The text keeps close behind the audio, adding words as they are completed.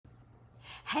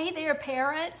Hey there,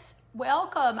 parents.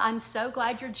 Welcome. I'm so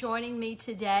glad you're joining me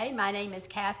today. My name is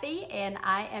Kathy, and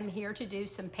I am here to do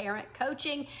some parent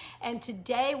coaching. And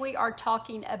today we are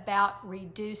talking about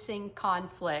reducing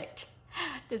conflict.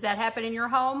 Does that happen in your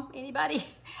home? Anybody?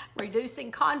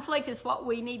 Reducing conflict is what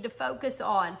we need to focus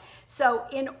on. So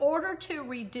in order to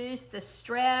reduce the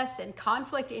stress and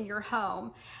conflict in your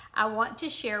home, I want to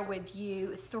share with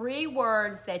you 3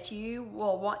 words that you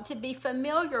will want to be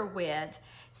familiar with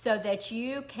so that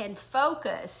you can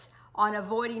focus on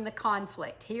avoiding the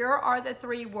conflict. Here are the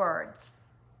 3 words: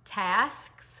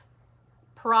 tasks,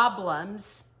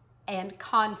 problems, and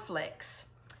conflicts.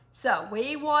 So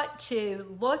we want to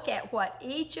look at what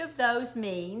each of those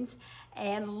means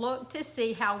and look to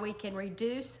see how we can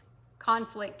reduce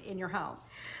conflict in your home.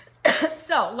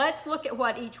 So let's look at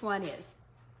what each one is.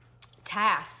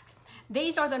 Tasks.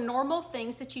 These are the normal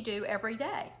things that you do every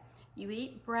day. You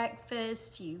eat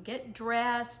breakfast, you get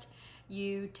dressed,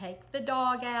 you take the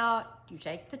dog out, you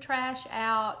take the trash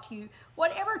out,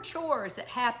 whatever chores that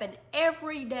happen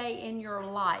every day in your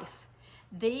life.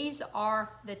 These are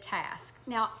the tasks.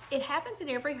 Now, it happens in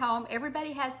every home.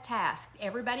 Everybody has tasks.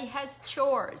 Everybody has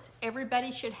chores.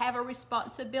 Everybody should have a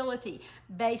responsibility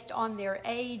based on their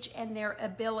age and their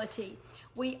ability.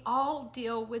 We all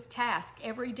deal with tasks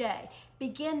every day.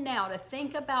 Begin now to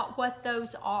think about what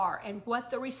those are and what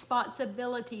the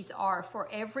responsibilities are for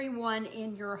everyone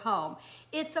in your home.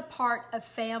 It's a part of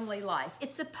family life.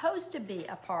 It's supposed to be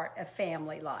a part of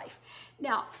family life.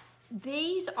 Now,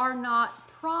 these are not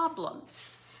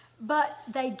problems, but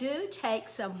they do take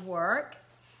some work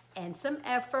and some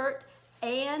effort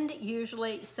and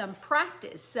usually some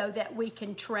practice so that we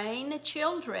can train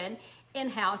children in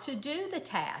how to do the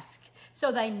task.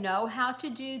 So they know how to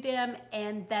do them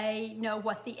and they know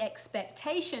what the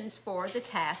expectations for the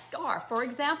task are. For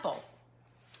example,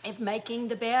 if making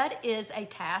the bed is a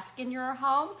task in your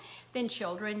home, then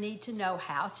children need to know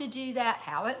how to do that,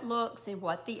 how it looks, and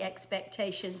what the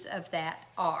expectations of that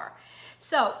are.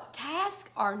 So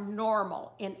tasks are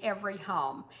normal in every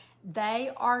home. They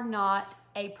are not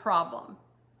a problem,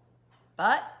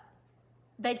 but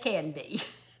they can be.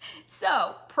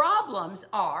 So problems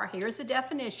are, here's the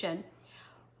definition: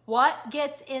 what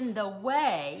gets in the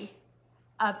way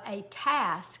of a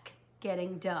task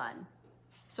getting done.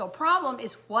 So problem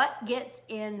is what gets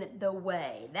in the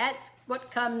way. That's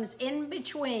what comes in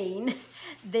between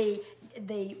the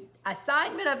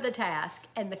assignment of the task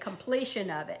and the completion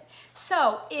of it.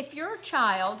 So if your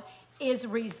child is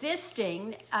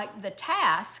resisting the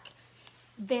task,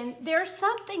 then there's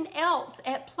something else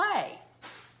at play.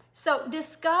 So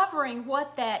discovering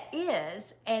what that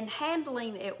is and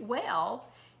handling it well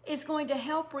is going to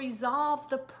help resolve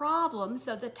the problem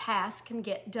so the task can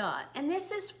get done. And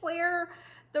this is where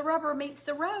the rubber meets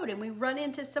the road and we run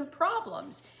into some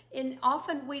problems. And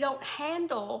often we don't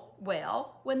handle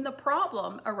well when the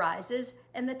problem arises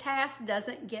and the task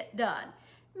doesn't get done.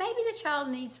 Maybe the child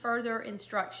needs further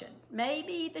instruction.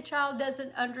 Maybe the child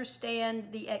doesn't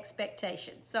understand the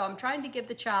expectations. So I'm trying to give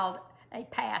the child a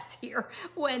pass here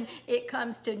when it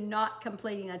comes to not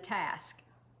completing a task.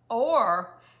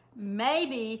 Or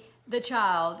maybe the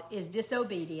child is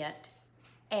disobedient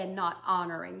and not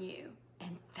honoring you.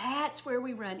 And that's where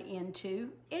we run into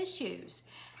issues.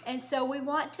 And so we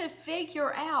want to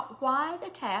figure out why the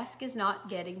task is not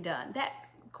getting done. That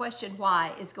question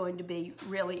why is going to be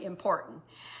really important.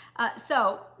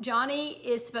 So Johnny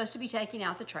is supposed to be taking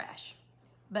out the trash,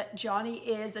 but Johnny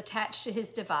is attached to his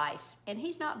device and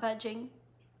he's not budging.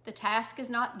 The task is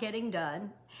not getting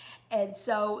done. And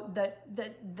so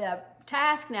the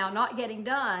task now not getting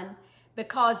done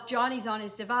because Johnny's on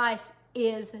his device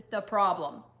is the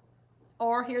problem.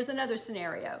 Or here's another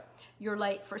scenario. You're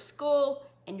late for school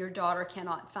and your daughter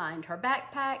cannot find her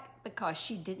backpack because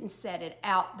she didn't set it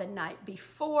out the night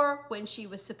before when she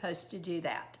was supposed to do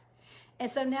that.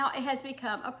 And so now it has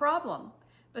become a problem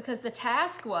because the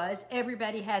task was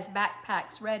everybody has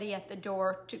backpacks ready at the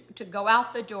door to go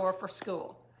out the door for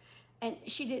school. And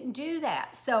she didn't do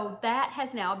that. So that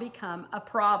has now become a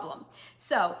problem.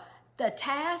 So the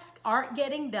tasks aren't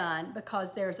getting done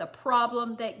because there's a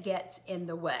problem that gets in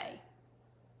the way.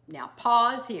 Now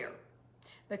pause here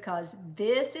because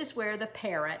this is where the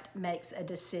parent makes a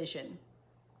decision.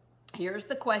 Here's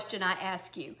the question I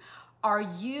ask you. Are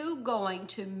you going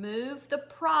to move the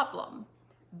problem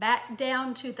back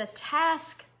down to the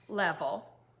task level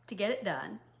to get it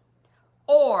done?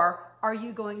 Or are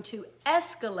you going to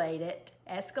escalate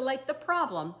the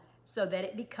problem so that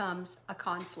it becomes a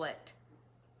conflict?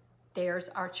 There's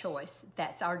our choice.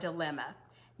 That's our dilemma.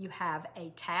 You have a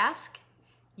task,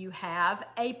 you have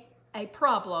a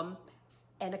problem,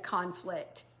 and a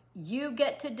conflict. you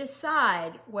get to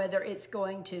decide whether it's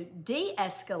going to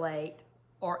de-escalate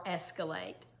or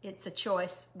escalate. It's a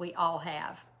choice we all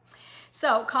have.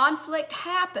 So conflict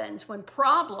happens when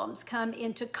problems come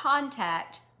into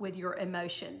contact with your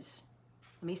emotions.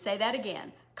 Let me say that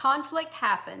again. Conflict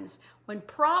happens when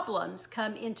problems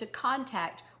come into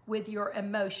contact with your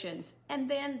emotions, and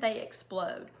then they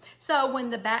explode. So when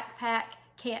the backpack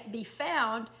can't be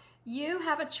found, you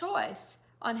have a choice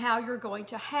on how you're going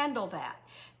to handle that.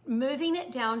 Moving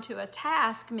it down to a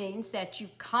task means that you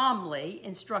calmly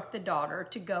instruct the daughter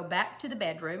to go back to the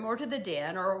bedroom or to the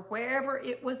den or wherever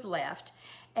it was left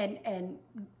and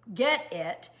get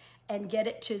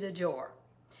it to the door.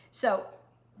 So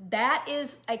that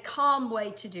is a calm way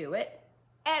to do it.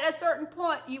 At a certain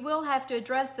point, you will have to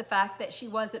address the fact that she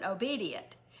wasn't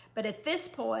obedient. But at this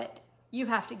point, you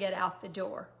have to get out the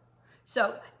door.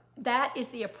 So that is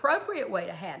the appropriate way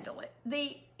to handle it.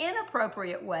 The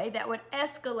inappropriate way that would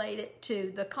escalate it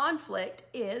to the conflict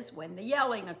is when the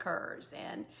yelling occurs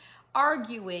and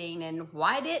arguing and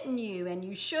why didn't you and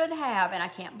you should have and I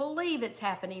can't believe it's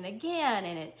happening again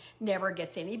and it never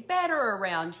gets any better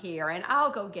around here and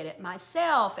I'll go get it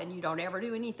myself and you don't ever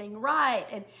do anything right.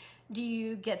 And do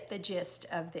you get the gist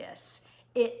of this?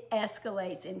 It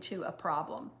escalates into a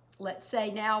problem. Let's say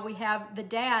now we have the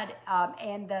dad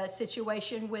and the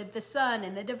situation with the son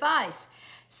and the device.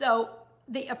 So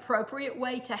the appropriate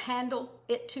way to handle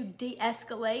it to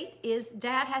de-escalate is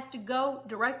dad has to go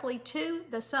directly to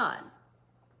the son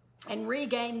and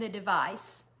regain the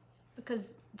device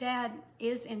because dad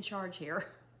is in charge here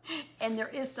and there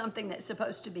is something that's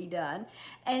supposed to be done,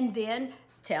 and then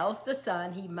tells the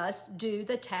son he must do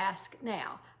the task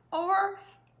now. Or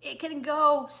it can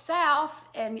go south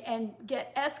and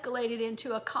get escalated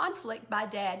into a conflict by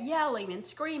dad yelling and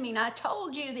screaming, I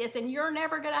told you this and you're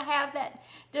never going to have that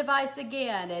device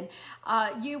again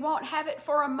and you won't have it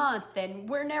for a month and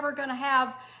we're never going to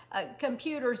have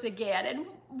computers again and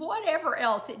whatever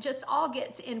else. It just all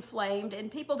gets inflamed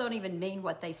and people don't even mean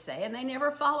what they say and they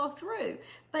never follow through.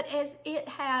 But as it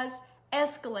has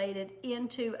escalated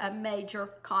into a major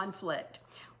conflict.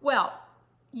 Well,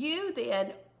 you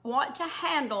then want to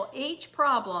handle each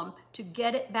problem to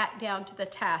get it back down to the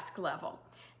task level.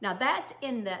 Now that's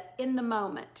in the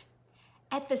moment.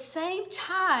 At the same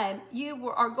time, you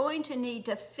are going to need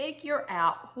to figure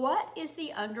out what is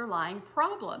the underlying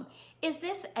problem. Is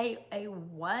this a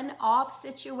one-off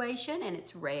situation and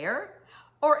it's rare?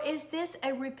 Or is this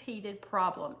a repeated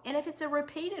problem? And if it's a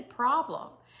repeated problem,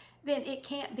 then it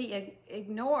can't be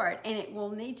ignored and it will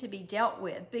need to be dealt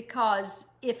with, because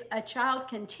if a child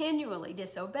continually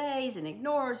disobeys and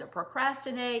ignores or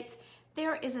procrastinates,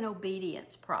 there is an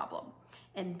obedience problem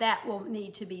and that will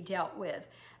need to be dealt with,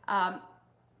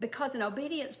 because an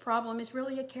obedience problem is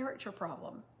really a character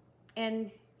problem. And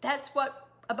that's what,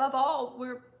 above all,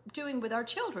 we're doing with our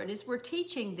children, is we're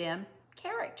teaching them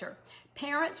character.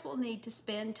 Parents will need to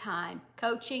spend time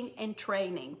coaching and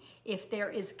training if there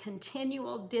is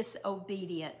continual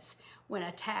disobedience when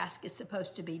a task is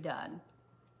supposed to be done.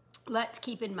 Let's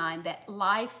keep in mind that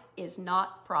life is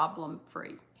not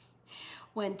problem-free.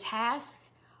 When tasks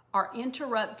are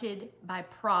interrupted by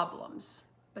problems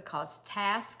because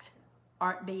tasks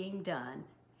aren't being done,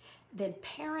 then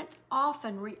parents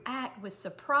often react with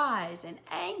surprise and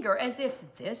anger as if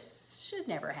this should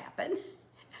never happen.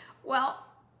 Well,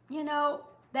 you know,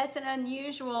 that's an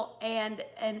unusual and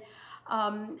an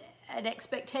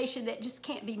expectation that just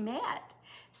can't be met.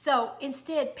 So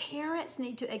instead, parents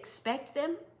need to expect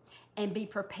them and be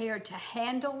prepared to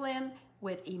handle them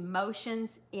with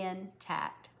emotions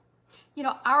intact. You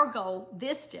know, our goal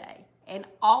this day and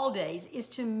all days is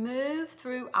to move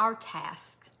through our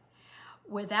tasks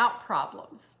without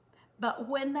problems. But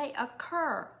when they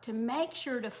occur, to make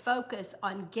sure to focus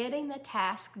on getting the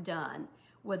task done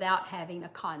without having a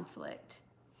conflict.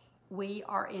 We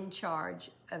are in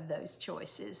charge of those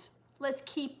choices. Let's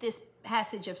keep this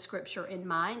passage of scripture in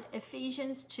mind.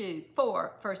 Ephesians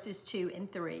 4, verses 2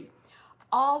 and 3.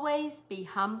 Always be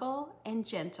humble and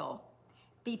gentle.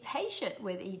 Be patient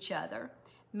with each other,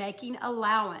 making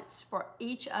allowance for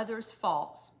each other's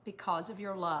faults because of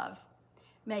your love.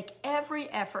 Make every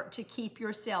effort to keep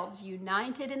yourselves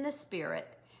united in the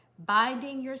Spirit,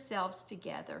 binding yourselves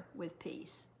together with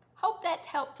peace. Hope that's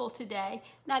helpful today.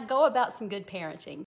 Now go about some good parenting.